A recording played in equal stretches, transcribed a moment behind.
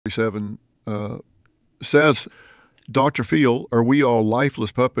47 says, Dr. Phil, are we all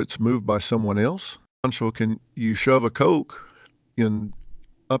lifeless puppets moved by someone else? So can you shove a Coke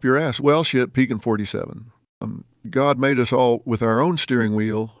up your ass? Well, shit, peeking 47. God made us all with our own steering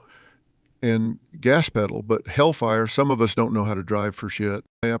wheel and gas pedal, but hellfire, some of us don't know how to drive for shit.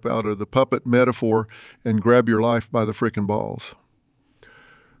 Snap out of the puppet metaphor and grab your life by the frickin' balls.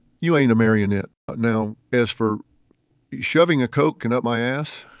 You ain't a marionette. Now, as for shoving a Coke up my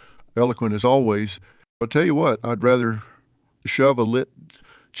ass, eloquent as always, I'll tell you what, I'd rather shove a lit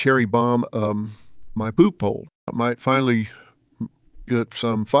cherry bomb my poop hole. I might finally get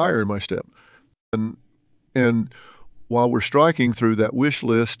some fire in my step. And while we're striking through that wish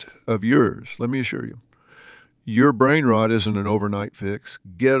list of yours, let me assure you, your brain rot isn't an overnight fix.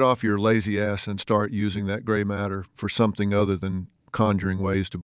 Get off your lazy ass and start using that gray matter for something other than conjuring ways to